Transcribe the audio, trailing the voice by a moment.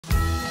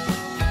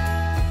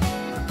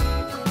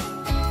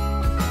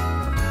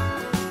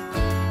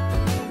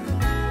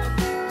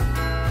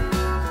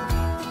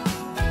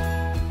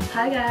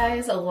Hi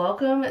guys,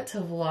 welcome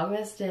to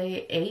Vlogmas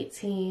day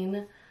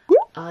 18.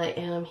 I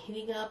am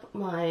heating up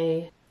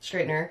my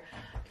straightener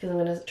because I'm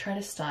gonna try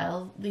to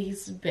style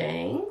these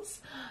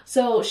bangs.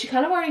 So she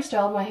kind of already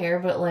styled my hair,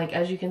 but like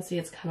as you can see,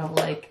 it's kind of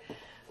like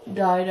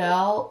dyed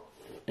out.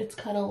 It's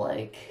kind of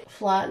like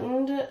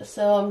flattened.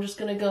 So I'm just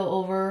gonna go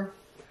over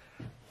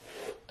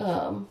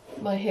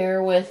my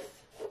hair with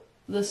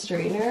the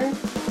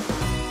straightener.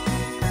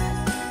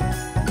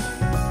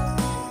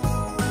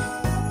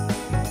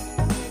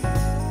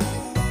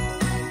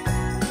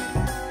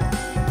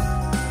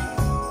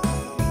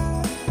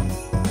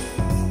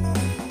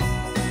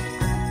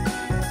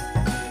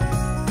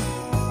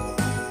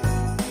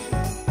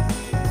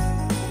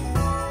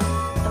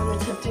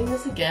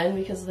 Again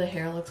because the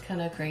hair looks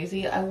kind of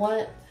crazy. I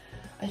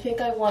think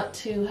I want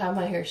to have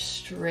my hair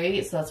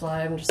straight, so that's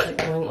why I'm just like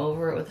going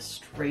over it with a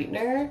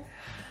straightener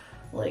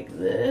like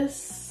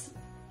this.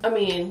 I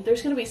mean,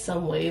 there's gonna be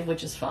some wave,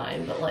 which is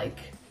fine, but like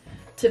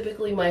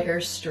typically my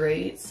hair's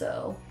straight,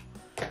 so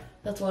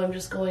that's why I'm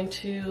just going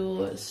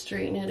to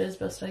straighten it as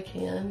best I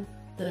can.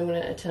 Then I'm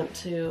gonna attempt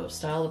to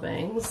style the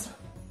bangs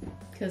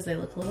because they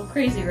look a little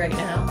crazy right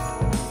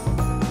now.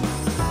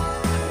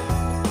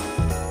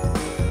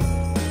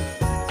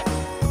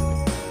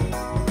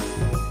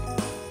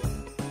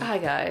 Hi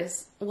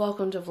guys,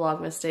 welcome to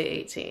Vlogmas day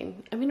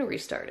 18. I'm gonna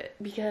restart it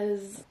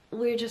because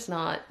we're just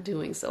not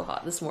doing so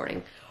hot this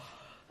morning.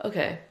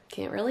 Okay,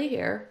 can't really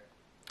hear.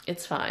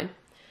 It's fine.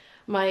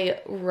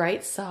 My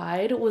right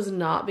side was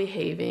not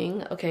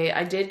behaving. Okay,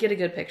 I did get a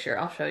good picture.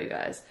 I'll show you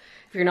guys.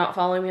 If you're not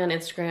following me on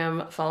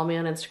Instagram, follow me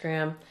on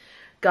Instagram.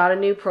 Got a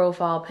new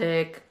profile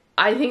pic.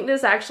 I think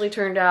this actually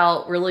turned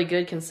out really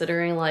good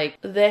considering like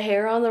the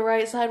hair on the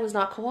right side was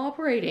not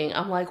cooperating.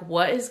 I'm like,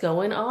 what is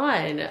going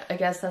on? I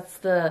guess that's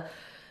the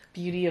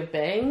beauty of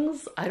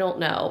bangs. I don't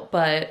know,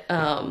 but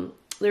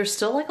there's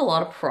still like a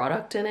lot of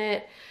product in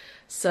it,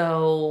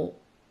 so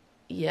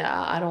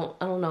yeah, I don't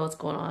know what's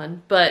going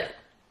on. But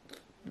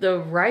the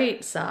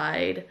right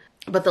side,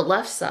 but the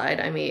left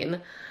side, I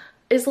mean,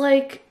 is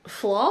like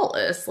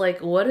flawless. Like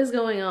what is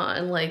going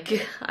on?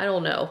 Like I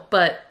don't know,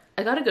 but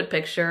I got a good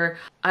picture.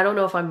 I don't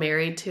know if I'm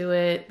married to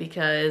it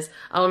because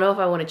I don't know if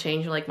I want to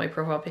change like my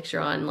profile picture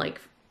on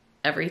like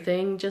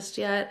everything just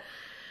yet.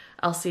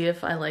 I'll see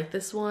if I like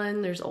this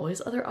one. There's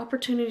always other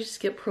opportunities to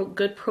get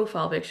good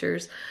profile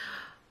pictures.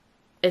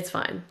 It's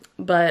fine.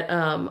 But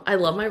I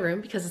love my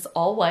room because it's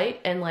all white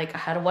and like I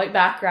had a white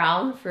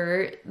background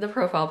for the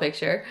profile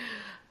picture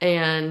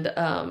and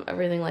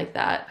everything like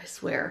that. I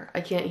swear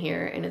I can't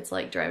hear and it's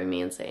like driving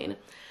me insane.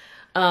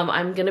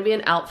 I'm gonna be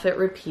an outfit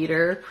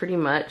repeater pretty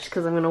much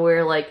because I'm gonna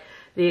wear like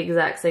the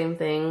exact same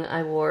thing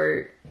I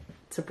wore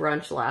to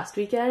brunch last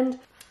weekend.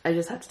 I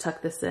just have to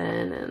tuck this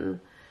in and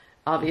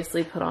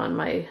obviously put on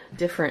my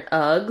different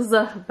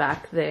Uggs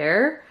back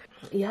there.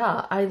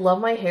 Yeah, I love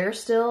my hair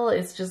still.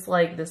 It's just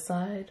like this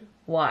side.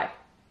 Why?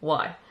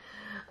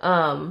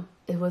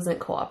 It wasn't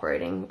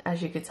cooperating,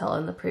 as you could tell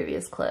in the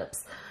previous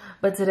clips.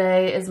 But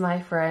today is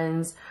my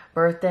friend's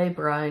birthday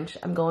brunch.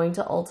 I'm going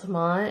to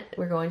Altamont.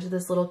 We're going to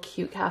this little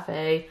cute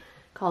cafe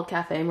called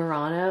Cafe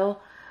Murano.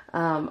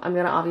 I'm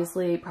gonna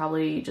obviously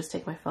probably just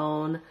take my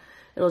phone.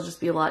 It'll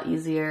just be a lot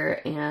easier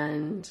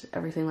and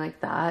everything like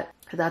that.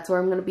 That's where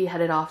I'm going to be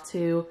headed off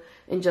to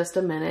in just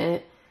a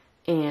minute.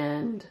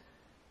 And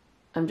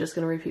I'm just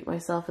going to repeat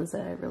myself and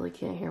say I really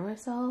can't hear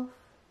myself.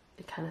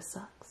 It kind of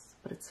sucks,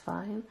 but it's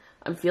fine.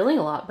 I'm feeling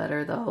a lot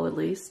better though, at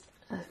least.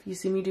 If you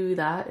see me do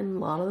that in a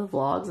lot of the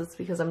vlogs, it's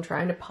because I'm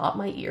trying to pop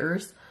my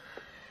ears.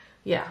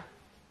 Yeah.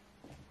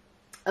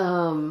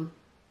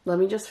 Let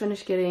me just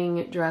finish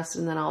getting dressed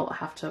and then I'll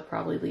have to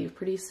probably leave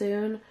pretty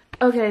soon.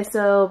 Okay,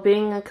 so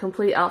being a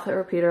complete outfit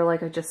repeater,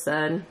 like I just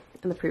said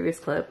in the previous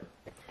clip,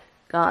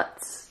 got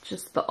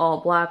just the all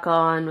black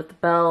on with the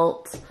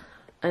belt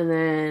and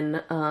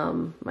then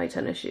my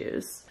tennis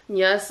shoes.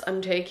 Yes,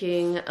 I'm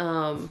taking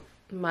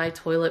my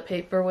toilet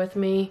paper with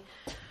me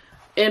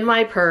in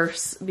my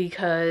purse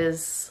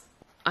because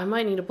I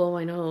might need to blow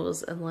my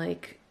nose and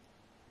like,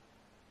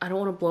 I don't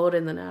want to blow it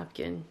in the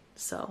napkin.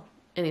 So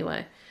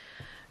anyway,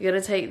 I'm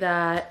gonna take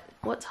that.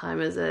 What time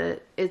is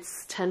it?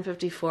 It's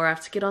 10:54. I have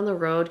to get on the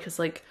road because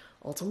like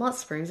Altamont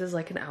Springs is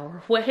like an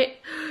hour away.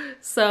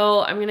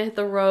 So I'm gonna hit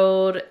the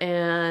road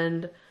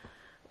and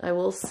I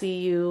will see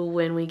you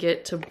when we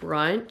get to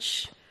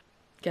brunch.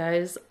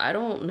 Guys, I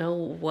don't know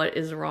what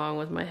is wrong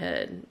with my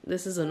head.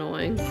 This is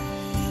annoying.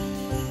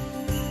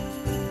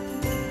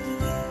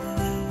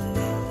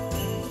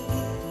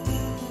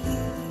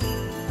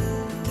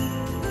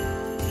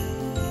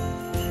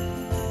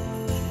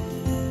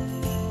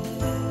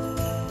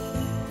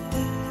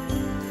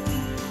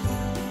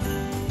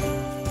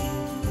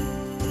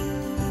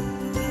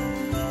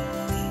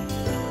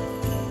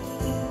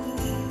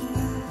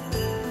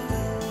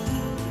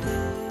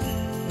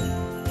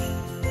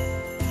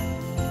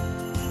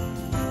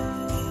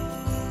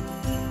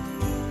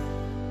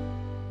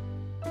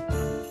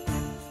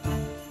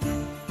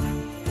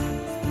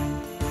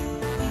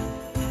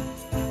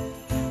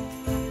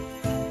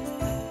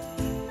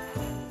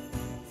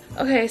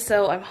 Okay,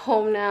 so I'm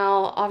home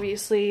now.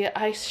 Obviously,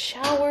 I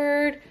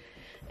showered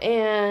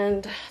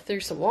and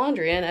there's some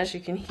laundry in, as you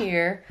can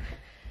hear.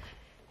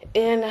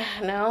 And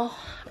now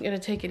I'm gonna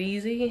take it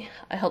easy.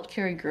 I helped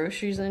carry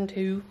groceries in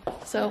too.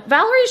 So,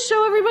 Valerie,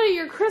 show everybody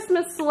your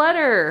Christmas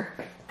sweater.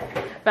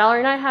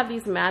 Valerie and I have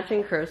these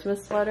matching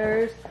Christmas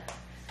sweaters.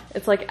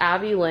 It's like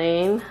Abbey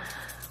Lane.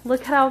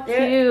 Look how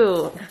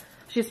cute.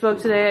 She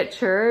spoke today at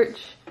church.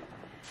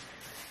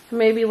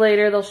 Maybe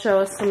later they'll show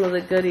us some of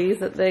the goodies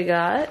that they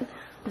got.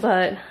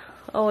 But I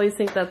always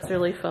think that's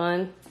really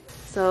fun.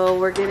 So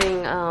we're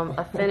getting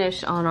a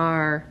finish on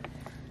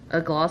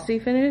a glossy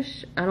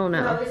finish? I don't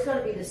know. No, it's going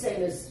to be the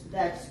same as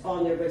that's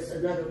on there, but it's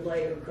another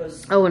layer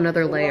because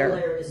another layer.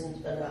 One layer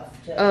isn't enough.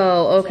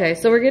 Oh, okay.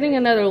 So we're getting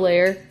another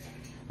layer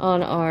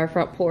on our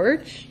front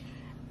porch.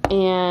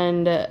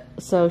 And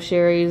so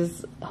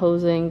Sherry's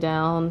hosing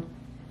down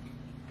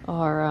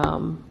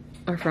our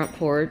front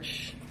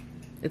porch.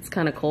 It's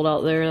kind of cold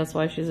out there. That's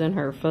why she's in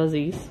her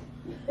fuzzies.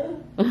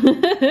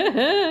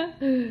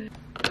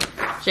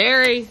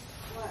 Sherry,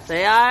 what?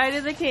 Say hi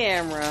to the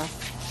camera.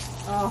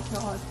 Oh,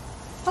 God.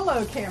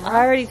 Hello, camera.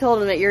 I already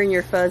told him that you're in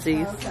your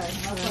fuzzies. Oh, okay.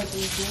 My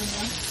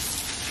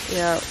fuzzies,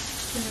 yeah.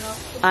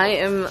 I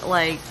am,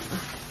 like,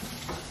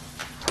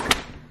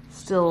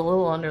 still a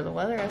little under the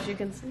weather, as you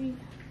can see.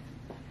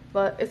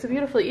 But it's a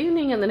beautiful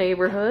evening in the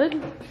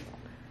neighborhood.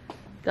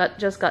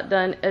 Just got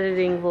done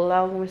editing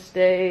Vlogmas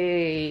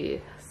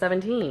Day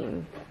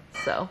 17.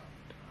 So.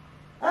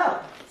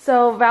 Oh.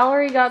 So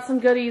Valerie got some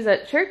goodies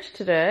at church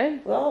today.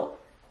 Well,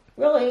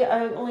 really,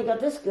 I only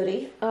got this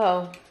goodie.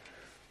 Oh.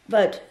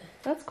 But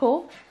that's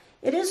cool.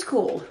 It is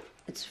cool.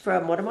 It's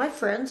from one of my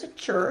friends at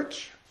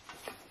church.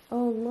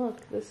 Oh,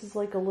 look. This is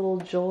like a little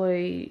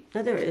joy.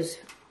 Oh, there it is.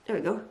 There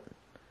we go.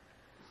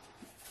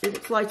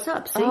 It lights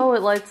up, see? Oh,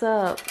 it lights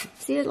up.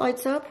 See, it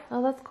lights up?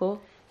 Oh, that's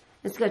cool.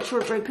 It's got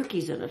shortbread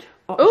cookies in it.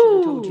 Oh, Ooh. I should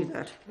have told you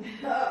that.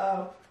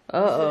 Uh-oh.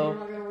 Uh-oh. You're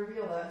not going to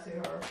reveal that to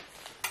her.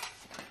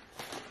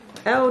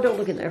 Oh, don't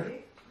look in there.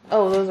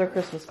 Oh, those are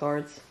Christmas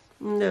cards.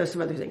 There's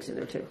some other things in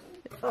there, too.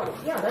 Oh,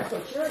 yeah, that's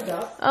what Sherry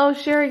got. Oh,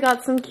 Sherry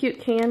got some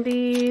cute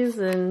candies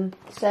and...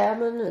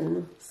 Salmon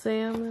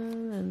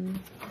and...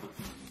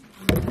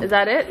 Is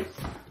that it?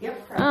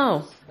 Yep.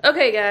 Oh.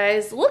 Okay,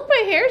 guys. Look,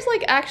 my hair's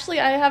like, actually,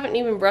 I haven't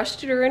even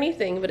brushed it or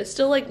anything, but it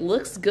still, like,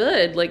 looks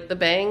good. Like, the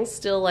bangs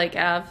still, like,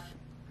 have...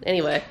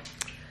 Anyway.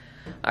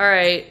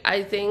 Alright,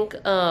 I think,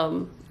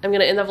 I'm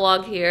gonna end the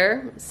vlog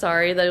here.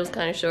 Sorry that it was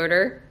kind of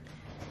shorter.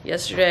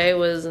 Yesterday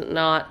was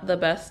not the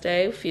best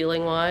day,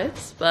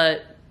 feeling-wise,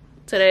 but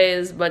today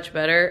is much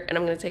better, and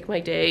I'm gonna take my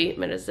day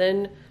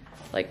medicine,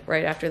 like,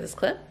 right after this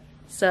clip.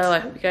 So I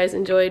hope you guys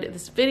enjoyed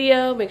this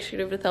video. Make sure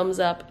to give it a thumbs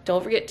up.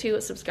 Don't forget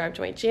to subscribe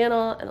to my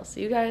channel, and I'll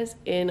see you guys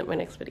in my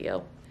next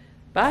video.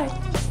 Bye.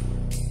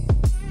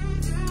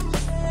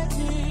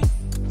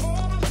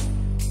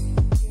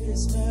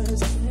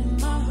 Christmas.